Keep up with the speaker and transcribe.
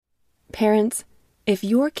Parents, if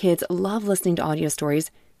your kids love listening to audio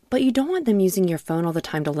stories, but you don't want them using your phone all the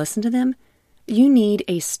time to listen to them, you need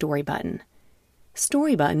a Story Button.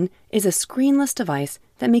 Story Button is a screenless device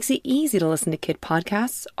that makes it easy to listen to kid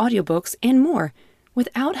podcasts, audiobooks, and more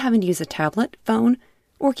without having to use a tablet, phone,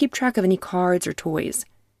 or keep track of any cards or toys.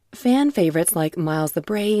 Fan favorites like Miles the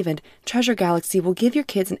Brave and Treasure Galaxy will give your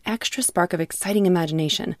kids an extra spark of exciting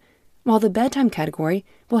imagination, while the bedtime category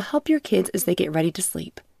will help your kids as they get ready to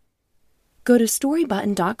sleep. Go to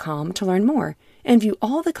storybutton.com to learn more and view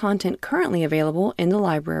all the content currently available in the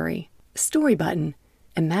library. Story Button.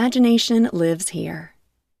 Imagination lives here.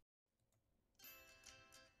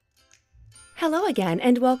 Hello again,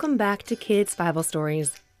 and welcome back to Kids Bible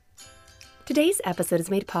Stories. Today's episode is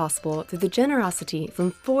made possible through the generosity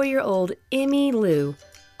from 4-year-old Emmy Lou,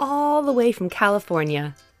 all the way from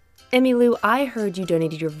California. Emmy Lou, I heard you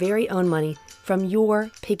donated your very own money from your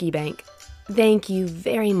piggy bank. Thank you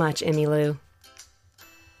very much, Emmy Lou.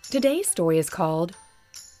 Today's story is called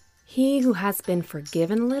He Who Has Been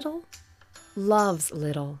Forgiven Little, Loves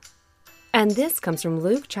Little. And this comes from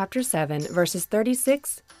Luke chapter 7, verses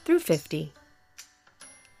 36 through 50.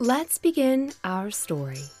 Let's begin our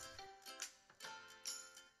story.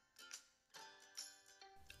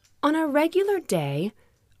 On a regular day,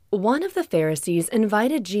 one of the Pharisees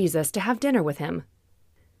invited Jesus to have dinner with him.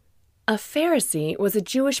 A Pharisee was a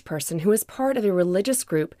Jewish person who was part of a religious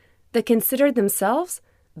group that considered themselves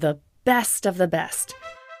the best of the best,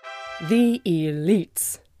 the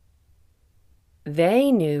elites.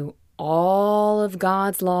 They knew all of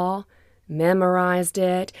God's law, memorized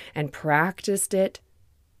it, and practiced it,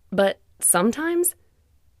 but sometimes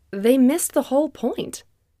they missed the whole point.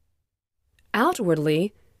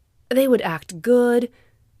 Outwardly, they would act good,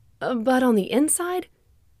 but on the inside,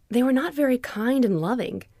 they were not very kind and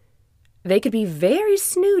loving. They could be very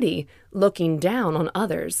snooty, looking down on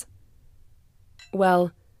others.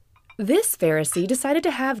 Well, this Pharisee decided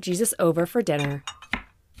to have Jesus over for dinner.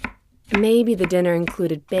 Maybe the dinner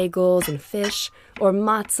included bagels and fish or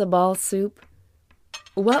matzo ball soup.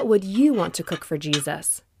 What would you want to cook for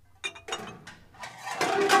Jesus?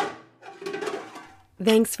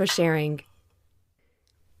 Thanks for sharing.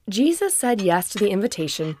 Jesus said yes to the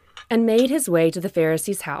invitation and made his way to the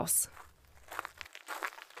Pharisee's house.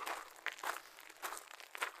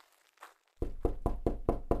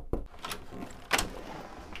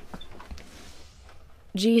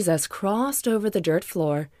 Jesus crossed over the dirt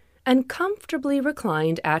floor and comfortably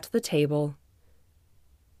reclined at the table.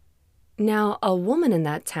 Now, a woman in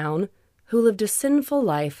that town who lived a sinful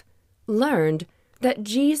life learned that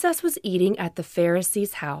Jesus was eating at the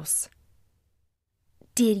Pharisee's house.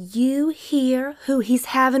 "Did you hear who he's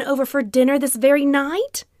having over for dinner this very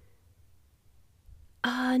night?"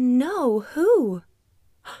 No, who?"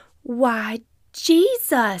 "Why,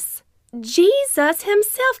 Jesus! Jesus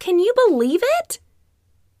himself! Can you believe it?"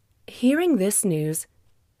 Hearing this news,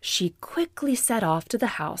 she quickly set off to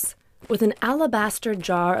the house with an alabaster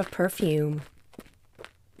jar of perfume.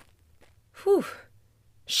 Whew!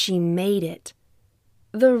 She made it.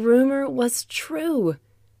 The rumor was true.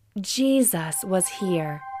 Jesus was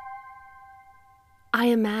here. I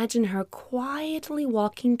imagine her quietly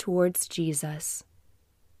walking towards Jesus.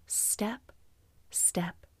 Step,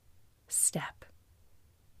 step, step.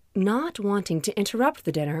 Not wanting to interrupt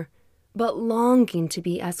the dinner, but longing to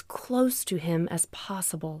be as close to him as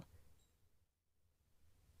possible.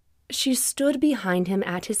 She stood behind him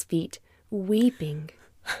at his feet, weeping.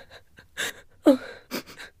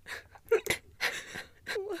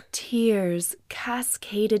 Tears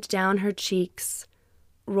cascaded down her cheeks,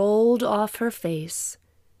 rolled off her face,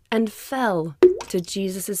 and fell to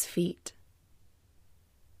Jesus' feet.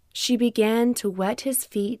 She began to wet his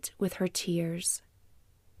feet with her tears.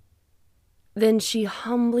 Then she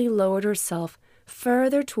humbly lowered herself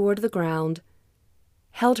further toward the ground,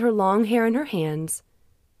 held her long hair in her hands,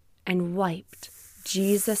 and wiped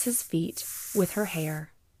Jesus' feet with her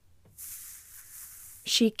hair.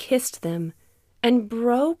 She kissed them and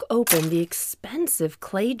broke open the expensive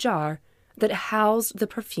clay jar that housed the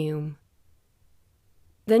perfume.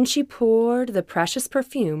 Then she poured the precious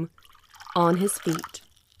perfume on his feet.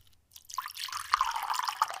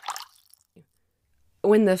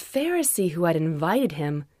 When the Pharisee who had invited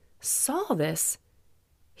him saw this,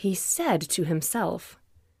 he said to himself,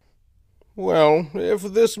 "Well, if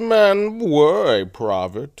this man were a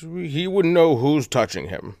prophet, he would know who's touching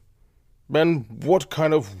him, and what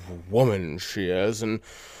kind of woman she is, and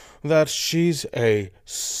that she's a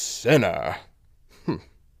sinner."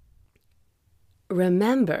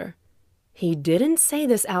 Remember, he didn't say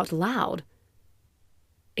this out loud.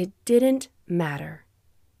 It didn't matter,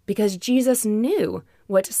 because Jesus knew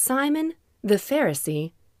what Simon the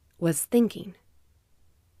Pharisee was thinking.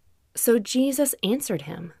 So Jesus answered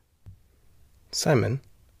him, Simon,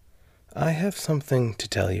 I have something to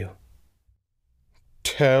tell you.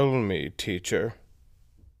 Tell me, teacher.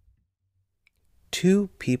 2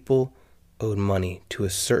 people owed money to a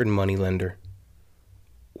certain moneylender.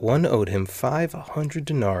 One owed him 500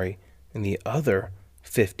 denarii and the other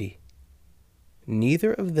 50.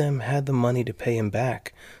 Neither of them had the money to pay him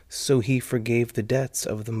back, so he forgave the debts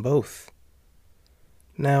of them both.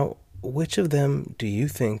 Now, which of them do you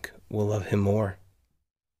think will love him more?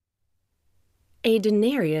 A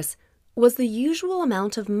denarius was the usual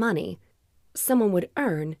amount of money someone would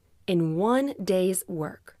earn in one day's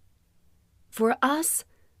work. For us,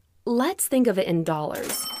 let's think of it in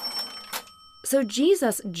dollars. So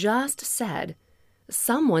Jesus just said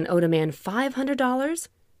someone owed a man $500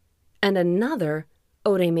 and another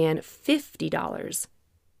owed a man $50.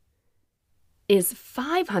 Is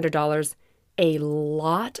 $500 a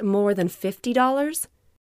lot more than $50?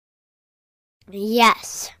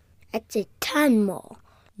 Yes, it's a ton more.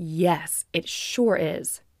 Yes, it sure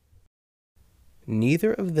is.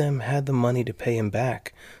 Neither of them had the money to pay him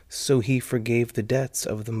back, so he forgave the debts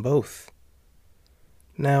of them both.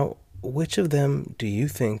 Now, which of them do you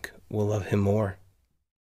think will love him more?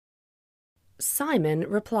 Simon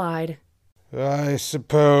replied, I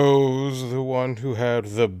suppose the one who had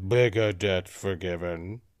the bigger debt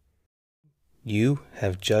forgiven. You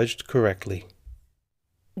have judged correctly.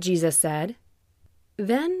 Jesus said.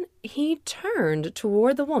 Then he turned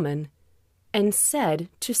toward the woman and said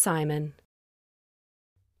to Simon,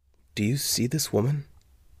 Do you see this woman?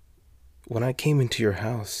 When I came into your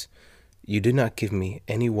house, you did not give me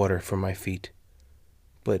any water for my feet,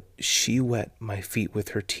 but she wet my feet with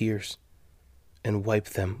her tears and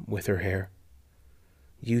wiped them with her hair.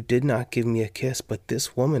 You did not give me a kiss, but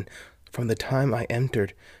this woman, from the time I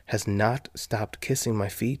entered, has not stopped kissing my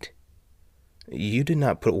feet. You did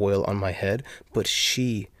not put oil on my head, but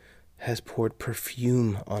she has poured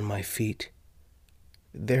perfume on my feet.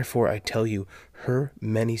 Therefore I tell you, her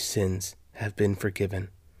many sins have been forgiven,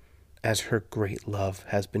 as her great love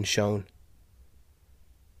has been shown.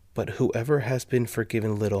 But whoever has been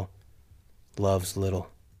forgiven little, loves little.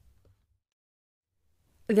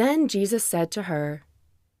 Then Jesus said to her,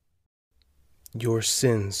 Your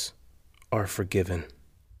sins are forgiven.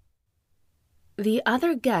 The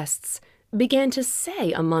other guests began to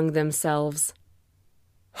say among themselves,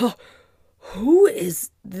 Who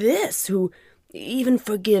is this who even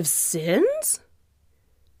forgives sins?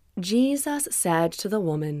 Jesus said to the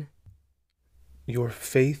woman, Your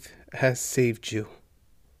faith has saved you.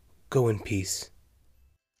 Go in peace.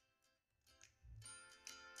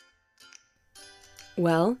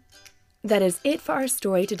 Well, that is it for our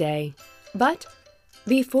story today. But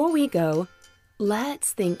before we go,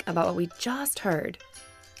 let's think about what we just heard.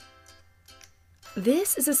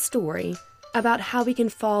 This is a story about how we can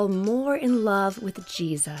fall more in love with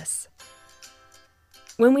Jesus.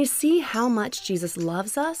 When we see how much Jesus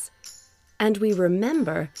loves us, and we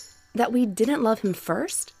remember that we didn't love him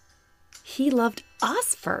first, he loved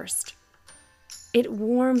us first. It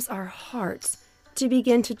warms our hearts to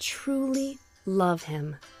begin to truly love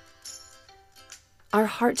him. Our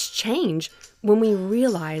hearts change when we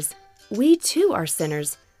realize we too are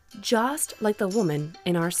sinners, just like the woman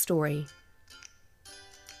in our story.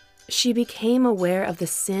 She became aware of the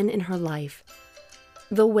sin in her life,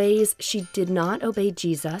 the ways she did not obey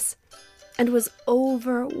Jesus, and was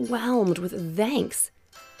overwhelmed with thanks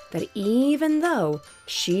that even though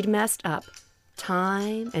she'd messed up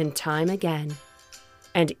time and time again,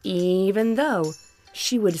 and even though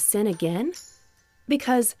she would sin again,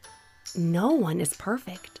 because no one is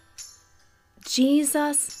perfect,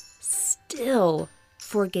 Jesus still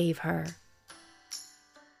forgave her.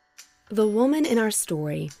 The woman in our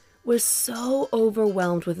story was so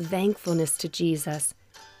overwhelmed with thankfulness to Jesus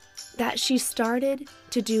that she started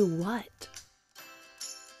to do what?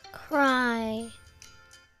 Cry.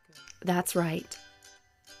 That's right.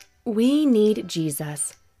 We need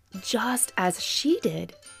Jesus, just as she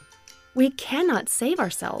did. We cannot save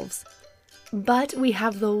ourselves, but we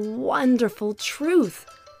have the wonderful truth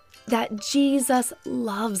that Jesus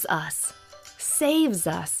loves us, saves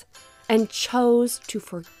us, and chose to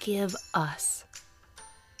forgive us.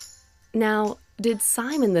 Now, did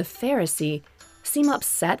Simon the Pharisee seem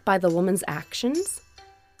upset by the woman's actions?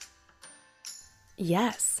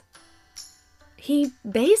 Yes. He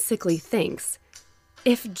basically thinks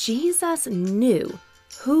if Jesus knew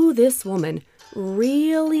who this woman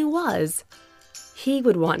really was, he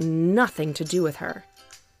would want nothing to do with her.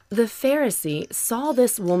 The Pharisee saw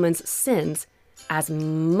this woman's sins as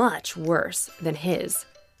much worse than his.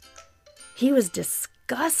 He was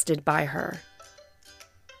disgusted by her.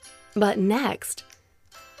 But next,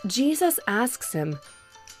 Jesus asks him,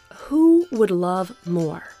 who would love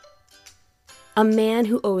more? A man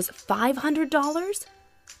who owes $500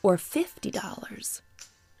 or $50?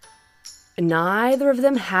 Neither of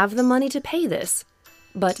them have the money to pay this,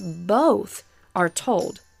 but both are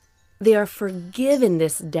told they are forgiven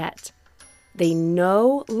this debt. They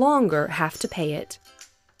no longer have to pay it.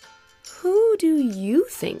 Who do you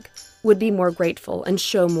think would be more grateful and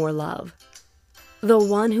show more love? The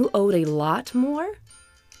one who owed a lot more,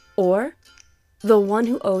 or the one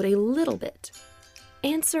who owed a little bit?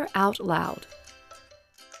 Answer out loud.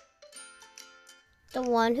 The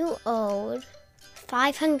one who owed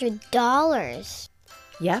 $500.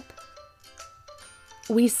 Yep.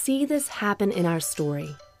 We see this happen in our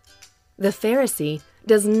story. The Pharisee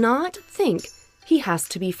does not think he has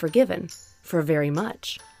to be forgiven for very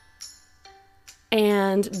much.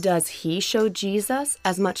 And does he show Jesus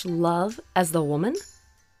as much love as the woman?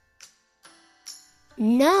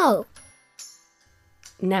 No.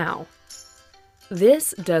 Now,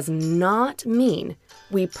 this does not mean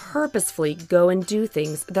we purposefully go and do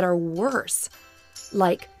things that are worse,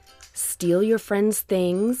 like steal your friend's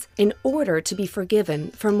things in order to be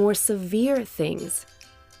forgiven for more severe things.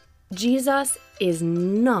 Jesus is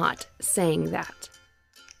not saying that.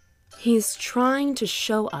 He's trying to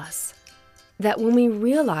show us that when we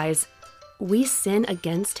realize we sin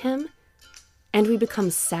against him and we become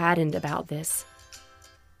saddened about this,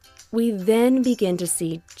 we then begin to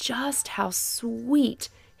see just how sweet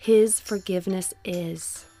his forgiveness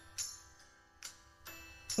is.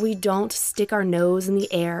 We don't stick our nose in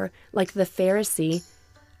the air like the Pharisee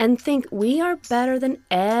and think we are better than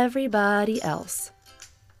everybody else.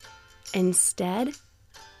 Instead,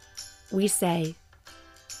 we say,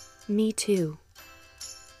 me too.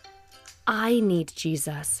 I need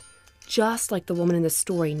Jesus, just like the woman in the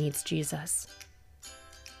story needs Jesus.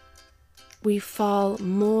 We fall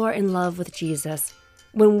more in love with Jesus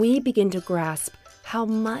when we begin to grasp how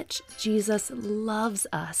much Jesus loves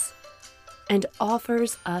us and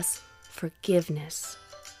offers us forgiveness.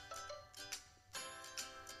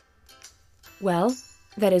 Well,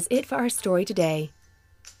 that is it for our story today.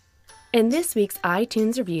 In this week's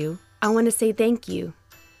iTunes review, I want to say thank you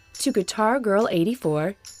to Guitar Girl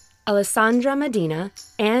 84, Alessandra Medina,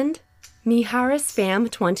 and Miharis Fam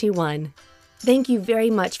 21. Thank you very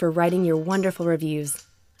much for writing your wonderful reviews.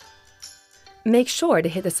 Make sure to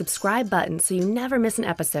hit the subscribe button so you never miss an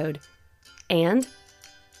episode. And,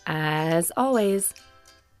 as always,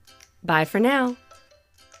 bye for now.